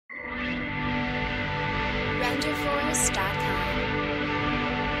rangerforest.com.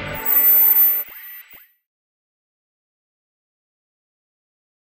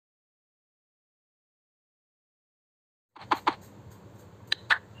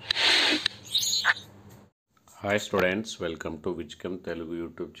 Hi students, welcome to VIJ CHEM Telugu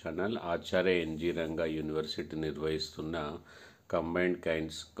YouTube channel. Acharya NG Ranga university నిర్వహిస్తున్న combined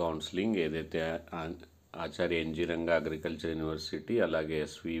counselling ఏదైతే ఆచార్య NG Ranga agriculture university అలాగే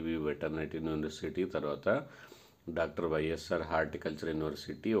SVV veterinary university తర్వాత doctor YSR horticulture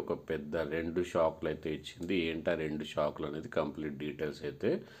university ఒక పెద్ద 2 షాక్లు అయితే ఇచ్చింది. ఏంటా 2 షాక్లు అనేది కంప్లీట్ డీటెయిల్స్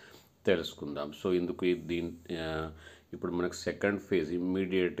అయితే తెలుసుకుందాం. సో ఇందుకు ఇప్పుడు మనకు సెకండ్ ఫేజ్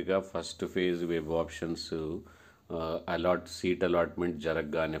ఇమ్మీడియట్గా first phase web options seat allotment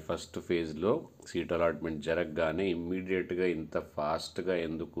జరగగానే first ఫేజ్లో సీట్ అలాట్మెంట్ జరగగానే ఇమ్మీడియట్గా ఇంత ఫాస్ట్గా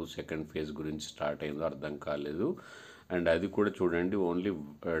ఎందుకు సెకండ్ ఫేజ్ గురించి స్టార్ట్ అయిందో అర్థం కాలేదు. అండ్ అది కూడా చూడండి ఓన్లీ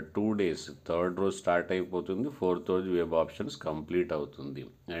 2 days, థర్డ్ రోజు స్టార్ట్ అయిపోతుంది, 4th రోజు వెబ్ ఆప్షన్స్ కంప్లీట్ అవుతుంది.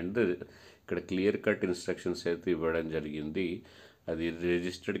 అండ్ ఇక్కడ క్లియర్ కట్ ఇన్స్ట్రక్షన్స్ అయితే ఇవ్వడం జరిగింది. అది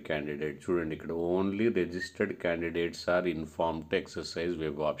రిజిస్టర్డ్ క్యాండిడేట్ చూడండి, ఇక్కడ only registered candidates are inform to exercise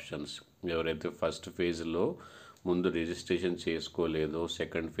web options. ఎవరైతే ఫస్ట్ ఫేజ్లో ముందు రిజిస్ట్రేషన్ చేసుకోలేదో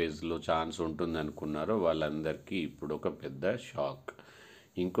సెకండ్ ఫేజ్లో ఛాన్స్ ఉంటుంది అనుకున్నారో వాళ్ళందరికీ ఇప్పుడు ఒక పెద్ద షాక్.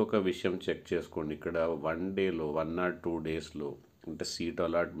 ఇంకొక విషయం చెక్ చేసుకోండి, ఇక్కడ 1 dayలో 1 or 2 daysలో అంటే సీట్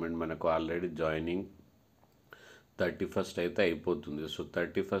అలాట్మెంట్ మనకు ఆల్రెడీ జాయినింగ్ 31st అయితే అయిపోతుంది. సో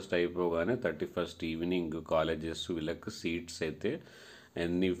 31st అయిపోగానే 31st ఈవినింగ్ కాలేజెస్ వీళ్ళకి సీట్స్ అయితే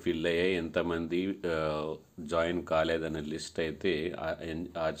ఎన్ని ఫిల్ అయ్యాయి, ఎంతమంది జాయిన్ కాలేదనే లిస్ట్ అయితే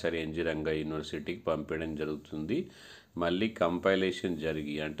ఆచార్య ఎన్జి రంగా యూనివర్సిటీకి పంపించడం జరుగుతుంది. మళ్ళీ కంపైలేషన్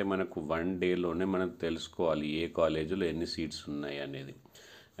జరిగి అంటే మనకు 1 dayలోనే మనం తెలుసుకోవాలి ఏ కాలేజీలో ఎన్ని సీట్స్ ఉన్నాయి అనేది.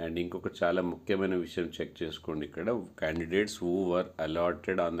 అండ్ ఇంకొక చాలా ముఖ్యమైన విషయం చెక్ చేసుకోండి, ఇక్కడ candidates who were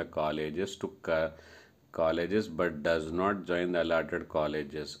allotted on the colleges but does not join the allotted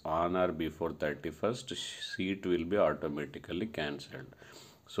colleges on or before 31st, seat will be automatically cancelled.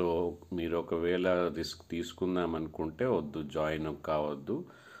 So మీరు ఒకవేళ రిస్క్ తీసుకుందాం అనుకుంటే వద్దు, జాయిన్ కావద్దు,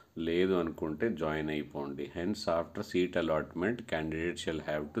 లేదు అనుకుంటే జాయిన్ అయిపోండి. Hence after seat allotment candidate shall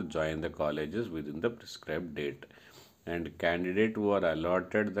have to join the colleges with in the prescribed date. And candidate who are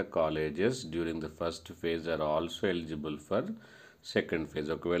allotted the colleges during the first phase are also eligible for second phase.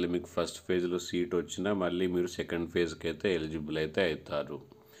 ఒకవేళ మీకు first ఫేజ్లో seat వచ్చినా మళ్ళీ మీరు second ఫేజ్కి అయితే eligible అయితే అవుతారు.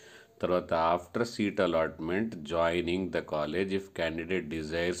 తర్వాత after seat allotment joining the college if candidate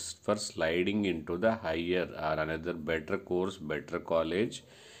desires for sliding in to the higher are another better course better college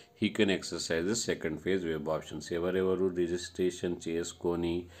he can exercise second phase web options. ఎవరెవరు registration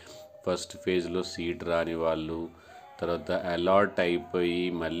చేసుకొని first ఫేజ్లో seat రాని వాళ్ళు, తర్వాత allot అయిపోయి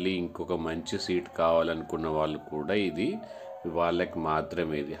మళ్ళీ ఇంకొక మంచి సీట్ కావాలనుకున్న వాళ్ళు కూడా ఇది వాళ్ళకి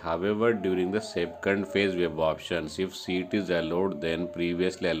మాత్రమే ఇది. However during the second phase web options if seat is allowed then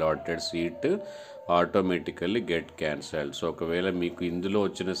previously allotted seat automatically get cancelled. So ఒకవేళ మీకు ఇందులో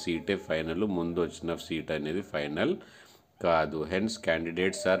వచ్చిన సీటే ఫైనల్, ముందు వచ్చిన సీట్ అనేది ఫైనల్ కాదు. Hence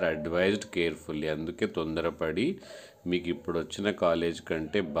candidates are advised carefully. అందుకే తొందరపడి మీకు ఇప్పుడు వచ్చిన కాలేజ్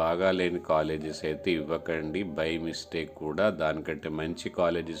కంటే బాగా లేని కాలేజెస్ అయితే ఇవ్వకండి. బై మిస్టేక్ కూడా దానికంటే మంచి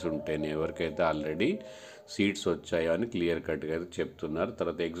కాలేజెస్ ఉంటేనే ఎవరికైతే ఆల్రెడీ సీట్స్ వచ్చాయో అని క్లియర్ కట్గా అయితే చెప్తున్నారు.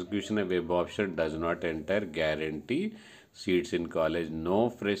 తర్వాత execution web option does not entire guarantee seats in college, no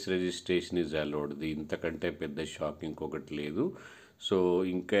fresh registration is allowed. ఇంతకంటే పెద్ద షాక్ ఇంకొకటి లేదు. సో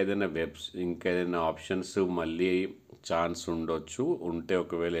ఇంకా ఏదైనా ఆప్షన్స్ మళ్ళీ ఛాన్స్ ఉండొచ్చు, ఉంటే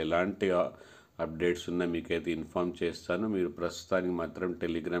ఒకవేళ ఎలాంటి అప్డేట్స్ ఉన్నా మీకైతే ఇన్ఫామ్ చేస్తాను. మీరు ప్రస్తుతానికి మాత్రం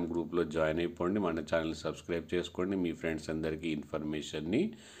టెలిగ్రామ్ గ్రూప్లో జాయిన్ అయిపోండి, మన ఛానల్ సబ్స్క్రైబ్ చేసుకోండి, మీ ఫ్రెండ్స్ అందరికీ ఇన్ఫర్మేషన్ని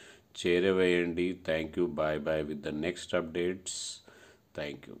చేరవేయండి. Thank you, bye boy with the next updates.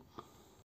 Thank you.